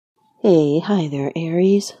Hi there,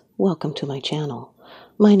 Aries. Welcome to my channel.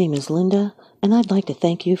 My name is Lynda, and I'd like to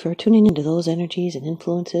thank you for tuning into those energies and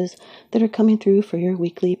influences that are coming through for your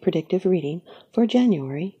weekly predictive reading for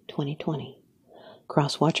January 2020.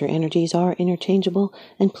 Cross-watcher energies are interchangeable,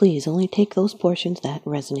 and please only take those portions that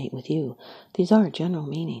resonate with you. These are general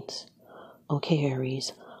meanings. Okay,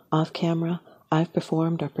 Aries. Off camera, I've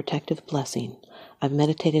performed our protective blessing. I've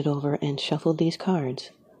meditated over and shuffled these cards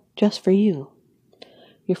just for you.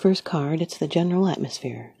 Your first card, it's the general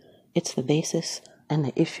atmosphere. It's the basis and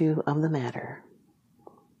the issue of the matter.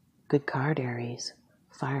 Good card, Aries.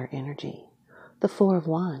 Fire energy. The Four of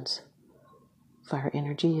Wands. Fire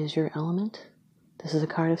energy is your element. This is a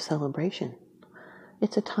card of celebration.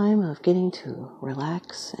 It's a time of getting to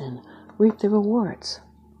relax and reap the rewards.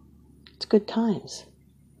 It's good times.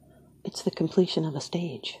 It's the completion of a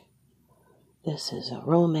stage. This is a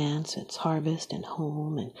romance, it's harvest and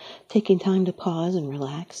home and taking time to pause and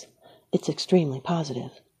relax. It's extremely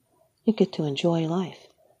positive. You get to enjoy life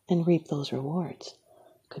and reap those rewards.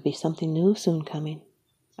 Could be something new soon coming,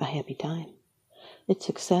 a happy time. It's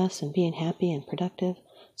success and being happy and productive,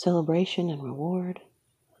 celebration and reward.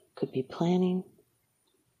 Could be planning.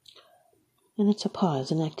 And it's a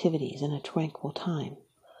pause in activities and a tranquil time.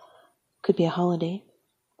 Could be a holiday,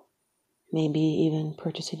 maybe even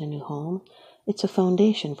purchasing a new home. It's a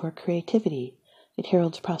foundation for creativity. It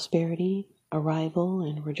heralds prosperity, arrival,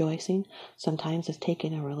 and rejoicing. Sometimes it's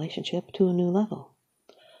taking a relationship to a new level.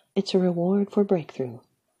 It's a reward for breakthrough.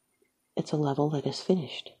 It's a level that is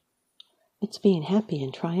finished. It's being happy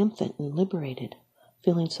and triumphant and liberated,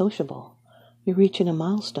 feeling sociable. You're reaching a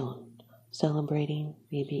milestone, celebrating,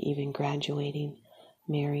 maybe even graduating,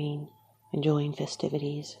 marrying, enjoying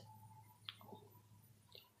festivities.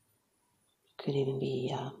 Could even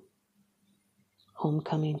be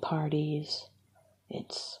homecoming parties.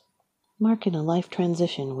 It's marking a life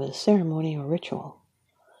transition with ceremony or ritual.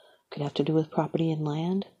 Could have to do with property and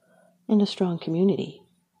land and a strong community.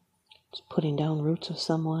 It's putting down roots with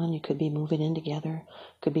someone. You could be moving in together.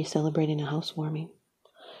 Could be celebrating a housewarming.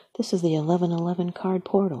 This is the 1111 card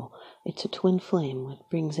portal. It's a twin flame which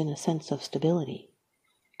brings in a sense of stability.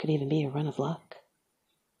 Could even be a run of luck.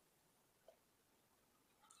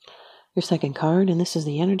 Your second card, and this is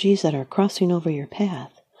the energies that are crossing over your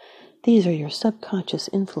path. These are your subconscious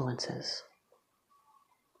influences.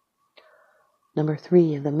 Number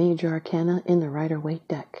 3 of the major arcana in the Rider-Waite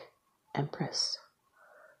deck, Empress.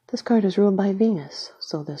 This card is ruled by Venus,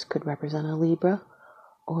 so this could represent a Libra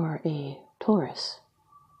or a Taurus.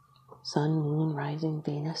 Sun, Moon, Rising,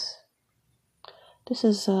 Venus. This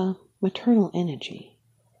is maternal energy.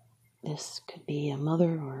 This could be a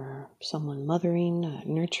mother or someone mothering,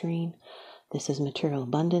 nurturing. This is material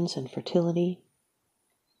abundance and fertility.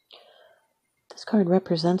 This card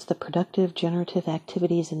represents the productive, generative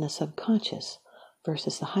activities in the subconscious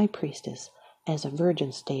versus the High Priestess as a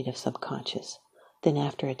virgin state of subconscious, then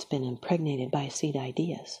after it's been impregnated by seed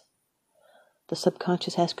ideas. The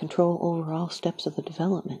subconscious has control over all steps of the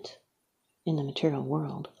development in the material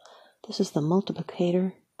world. This is the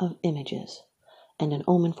multiplicator of images and an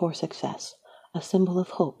omen for success, a symbol of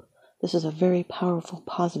hope. This is a very powerful,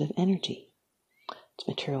 positive energy. It's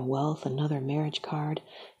material wealth, another marriage card.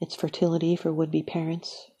 It's fertility for would-be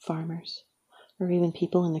parents, farmers, or even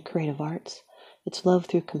people in the creative arts. It's love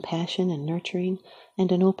through compassion and nurturing,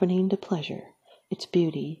 and an opening to pleasure. It's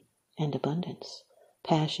beauty and abundance,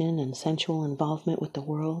 passion and sensual involvement with the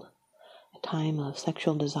world, a time of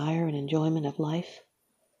sexual desire and enjoyment of life.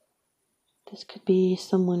 This could be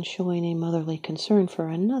someone showing a motherly concern for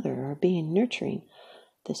another or being nurturing.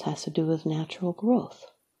 This has to do with natural growth.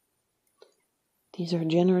 These are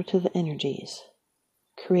generative energies,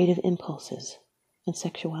 creative impulses, and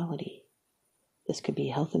sexuality. This could be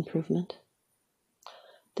health improvement.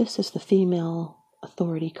 This is the female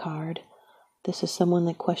authority card. This is someone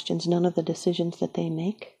that questions none of the decisions that they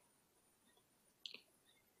make.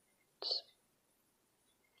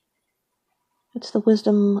 It's the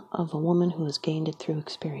wisdom of a woman who has gained it through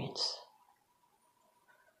experience.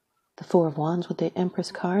 The Four of Wands with the Empress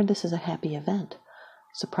card, this is a happy event.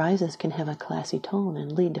 Surprises can have a classy tone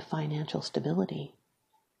and lead to financial stability.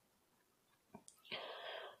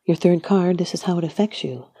 Your third card, this is how it affects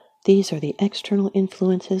you. These are the external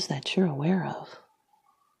influences that you're aware of.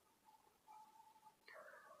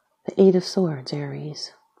 The Eight of Swords,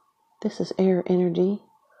 Aries. This is air energy,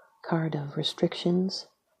 card of restrictions,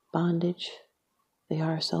 bondage. They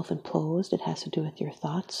are self-imposed. It has to do with your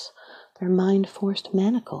thoughts. They're mind-forced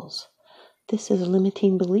manacles. This is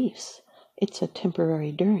limiting beliefs. It's a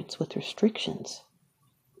temporary durance with restrictions.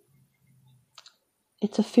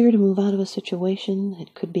 It's a fear to move out of a situation.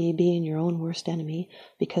 It could be being your own worst enemy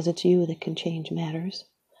because it's you that can change matters.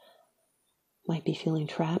 Might be feeling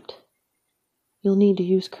trapped. You'll need to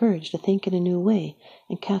use courage to think in a new way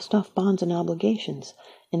and cast off bonds and obligations.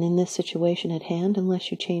 And in this situation at hand, unless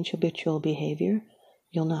you change habitual behavior,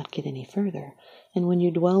 you'll not get any further. And when you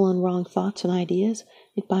dwell on wrong thoughts and ideas,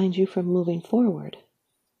 it binds you from moving forward.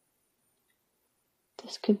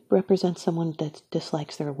 This could represent someone that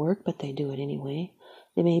dislikes their work, but they do it anyway.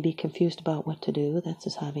 They may be confused about what to do. That's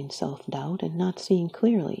just having self-doubt and not seeing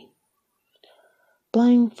clearly.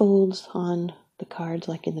 Blindfolds on the cards,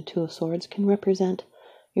 like in the Two of Swords, can represent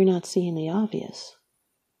you're not seeing the obvious.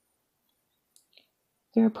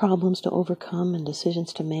 There are problems to overcome and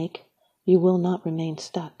decisions to make. You will not remain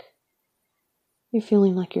stuck. You're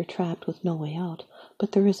feeling like you're trapped with no way out,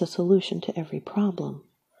 but there is a solution to every problem.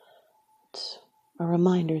 It's a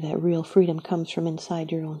reminder that real freedom comes from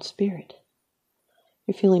inside your own spirit.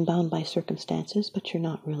 You're feeling bound by circumstances, but you're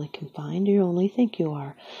not really confined. You only think you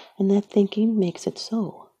are, and that thinking makes it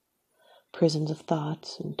so. Prisons of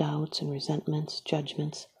thoughts and doubts and resentments,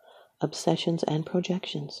 judgments, obsessions and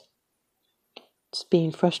projections. It's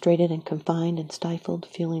being frustrated and confined and stifled,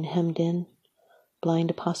 feeling hemmed in, blind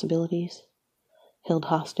to possibilities, held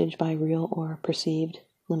hostage by real or perceived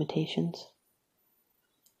limitations.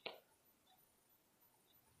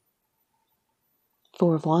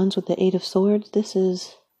 Four of Wands with the Eight of Swords, this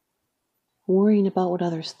is worrying about what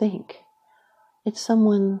others think. It's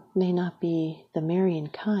someone may not be the marrying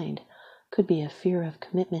kind, could be a fear of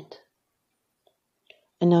commitment.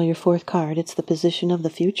 And now your fourth card, it's the position of the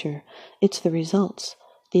future. It's the results,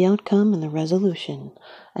 the outcome and the resolution.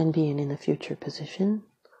 And being in the future position,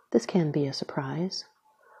 this can be a surprise.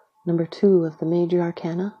 Number 2 of the major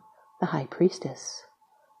arcana, the High Priestess.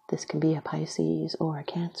 This can be a Pisces or a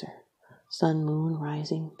Cancer. Sun, Moon,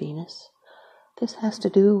 Rising, Venus. This has to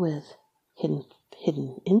do with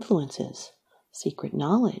hidden influences, secret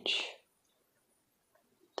knowledge.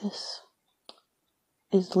 This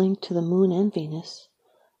is linked to the Moon and Venus.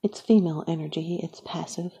 It's female energy, it's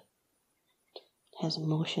passive, it has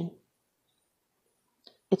emotion.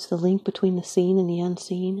 It's the link between the seen and the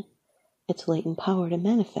unseen. It's latent power to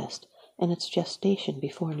manifest, and it's gestation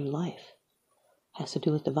before new life. Has to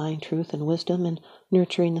do with divine truth and wisdom and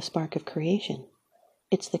nurturing the spark of creation.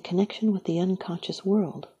 It's the connection with the unconscious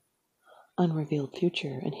world, unrevealed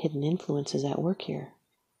future and hidden influences at work here.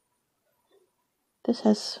 This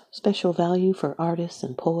has special value for artists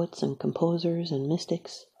and poets and composers and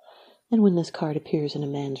mystics. And when this card appears in a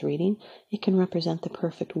man's reading, it can represent the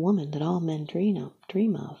perfect woman that all men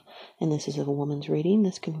dream of. And this is a woman's reading.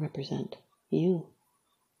 This can represent you.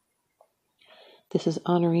 This is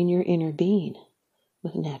honoring your inner being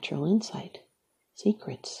with natural insight,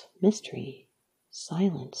 secrets, mystery,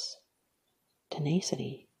 silence,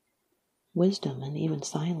 tenacity, wisdom, and even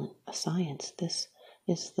science. This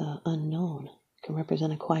is the unknown. It can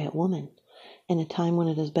represent a quiet woman in a time when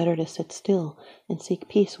it is better to sit still and seek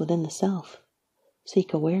peace within the self.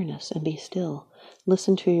 Seek awareness and be still.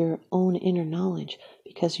 Listen to your own inner knowledge,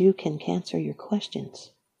 because you can answer your questions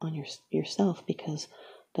on yourself, because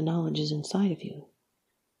the knowledge is inside of you.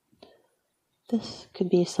 This could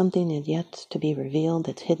be something that yet to be revealed,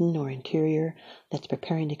 that's hidden or interior, that's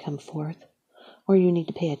preparing to come forth. Or you need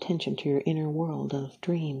to pay attention to your inner world of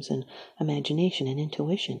dreams and imagination and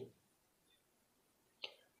intuition.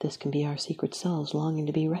 This can be our secret selves longing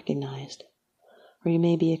to be recognized. Or you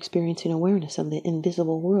may be experiencing awareness of the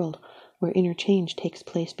invisible world, where inner change takes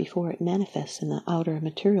place before it manifests in the outer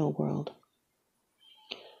material world.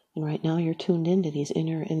 And right now you're tuned into these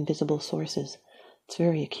inner invisible sources. It's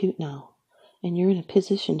very acute now. And you're in a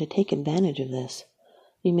position to take advantage of this.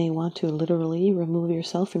 You may want to literally remove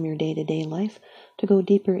yourself from your day-to-day life to go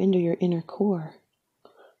deeper into your inner core.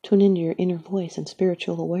 Tune into your inner voice and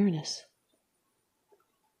spiritual awareness.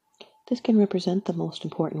 This can represent the most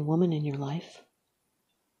important woman in your life.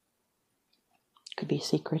 It could be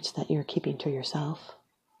secrets that you're keeping to yourself.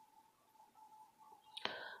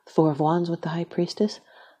 The Four of Wands with the High Priestess.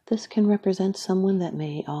 This can represent someone that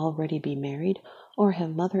may already be married or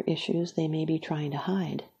have mother issues they may be trying to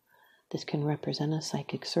hide. This can represent a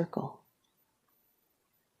psychic circle.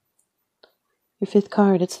 Your fifth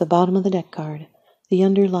card, it's the bottom of the deck card, the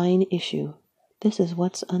underlying issue. This is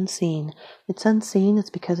what's unseen. It's unseen, it's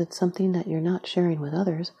because it's something that you're not sharing with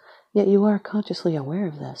others, yet you are consciously aware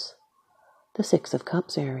of this. The Six of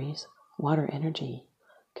Cups, Aries, water energy,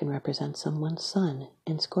 can represent someone's sun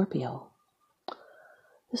in Scorpio.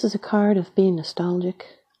 This is a card of being nostalgic,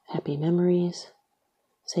 happy memories,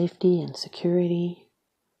 safety and security.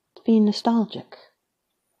 It's being nostalgic.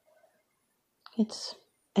 It's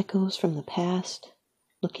echoes from the past,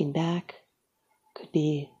 looking back. Could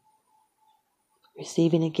be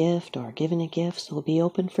receiving a gift or giving a gift, so be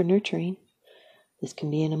open for nurturing. This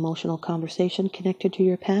can be an emotional conversation connected to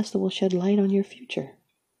your past that will shed light on your future.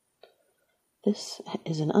 This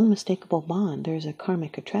is an unmistakable bond. There's a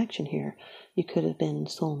karmic attraction here. You could have been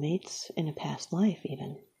soulmates in a past life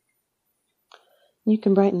even. You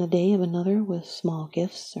can brighten the day of another with small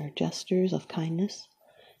gifts or gestures of kindness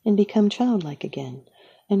and become childlike again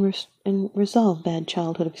and resolve bad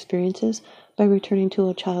childhood experiences by returning to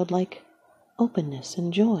a childlike openness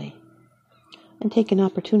and joy. And take an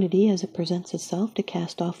opportunity as it presents itself to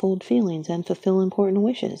cast off old feelings and fulfill important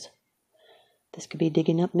wishes. This could be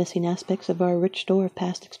digging up missing aspects of our rich store of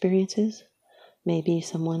past experiences. Maybe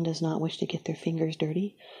someone does not wish to get their fingers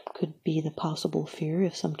dirty. Could be the possible fear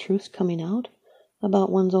of some truths coming out about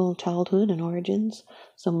one's own childhood and origins,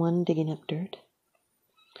 someone digging up dirt.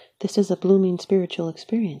 This is a blooming spiritual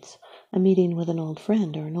experience, a meeting with an old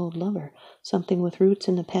friend or an old lover, something with roots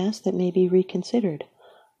in the past that may be reconsidered,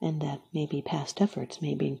 and that may be past efforts,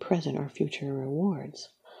 may be present or future rewards.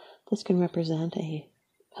 This can represent a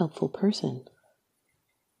helpful person.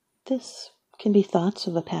 This can be thoughts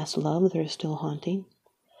of a past love that are still haunting.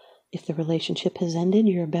 If the relationship has ended,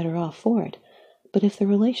 you're better off for it. But if the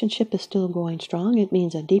relationship is still going strong, it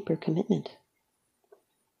means a deeper commitment.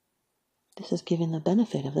 This is giving the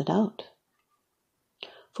benefit of the doubt.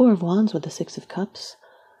 Four of Wands with the Six of Cups.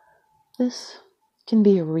 This can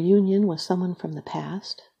be a reunion with someone from the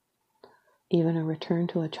past, even a return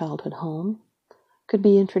to a childhood home. Could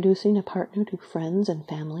be introducing a partner to friends and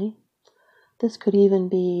family. This could even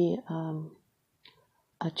be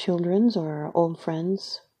a children's or old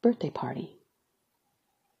friend's birthday party.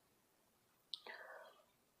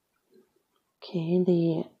 Okay,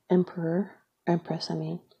 the Empress,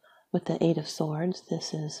 with the Eight of Swords.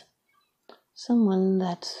 This is someone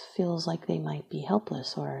that feels like they might be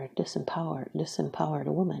helpless or disempowered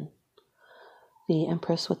woman. The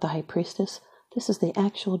Empress with the High Priestess. This is the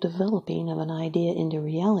actual developing of an idea into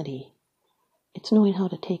reality. It's knowing how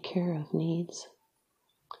to take care of needs.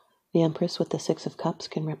 The Empress with the Six of Cups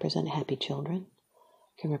can represent happy children,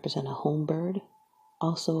 can represent a home bird,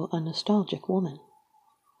 also a nostalgic woman.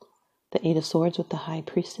 The Eight of Swords with the High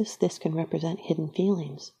Priestess, this can represent hidden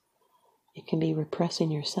feelings. It can be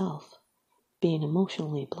repressing yourself, being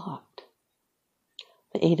emotionally blocked.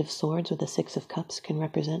 The Eight of Swords with the Six of Cups can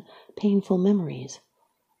represent painful memories.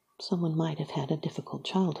 Someone might have had a difficult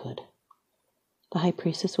childhood. The High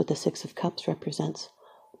Priestess with the Six of Cups represents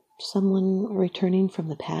someone returning from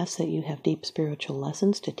the past that you have deep spiritual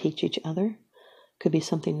lessons to teach each other. Could be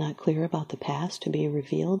something not clear about the past to be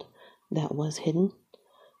revealed that was hidden.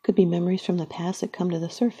 Could be memories from the past that come to the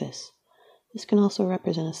surface. This can also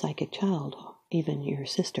represent a psychic child, even your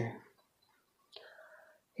sister.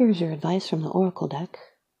 Here's your advice from the Oracle deck.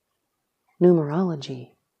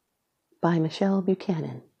 Numerology by Michelle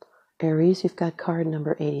Buchanan. Aries, you've got card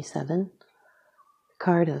number 87.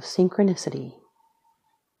 Card of synchronicity.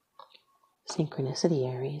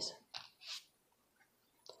 Synchronicity, Aries.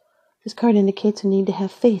 This card indicates a need to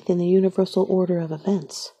have faith in the universal order of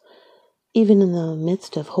events. Even in the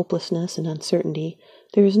midst of hopelessness and uncertainty,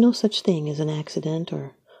 there is no such thing as an accident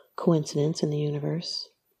or coincidence in the universe.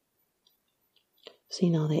 See,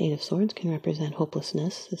 now the Eight of Swords can represent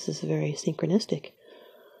hopelessness. This is very synchronistic.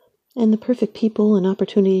 And the perfect people and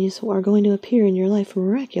opportunities are going to appear in your life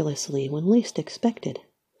miraculously when least expected.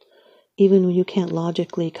 Even when you can't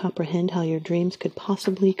logically comprehend how your dreams could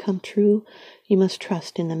possibly come true, you must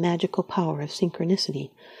trust in the magical power of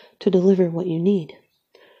synchronicity to deliver what you need.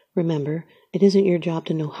 Remember, it isn't your job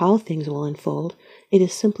to know how things will unfold. It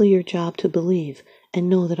is simply your job to believe and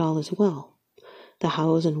know that all is well. The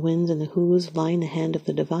hows and whens and the whos lie in the hand of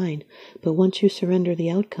the divine, but once you surrender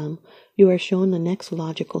the outcome, you are shown the next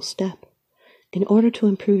logical step. In order to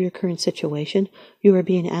improve your current situation, you are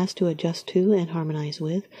being asked to adjust to and harmonize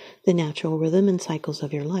with the natural rhythm and cycles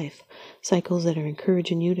of your life, cycles that are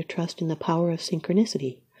encouraging you to trust in the power of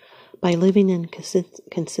synchronicity. By living in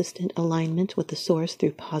consistent alignment with the source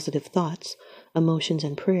through positive thoughts, emotions,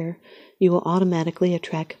 and prayer, you will automatically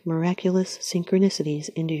attract miraculous synchronicities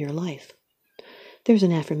into your life. There's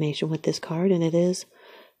an affirmation with this card, and it is,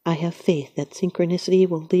 I have faith that synchronicity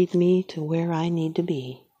will lead me to where I need to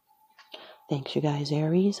be. Thanks, you guys,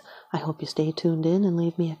 Aries. I hope you stay tuned in and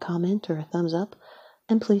leave me a comment or a thumbs up,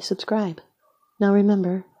 and please subscribe. Now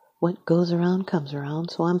remember, what goes around comes around,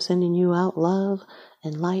 so I'm sending you out love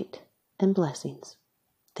and light and blessings.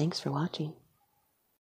 Thanks for watching.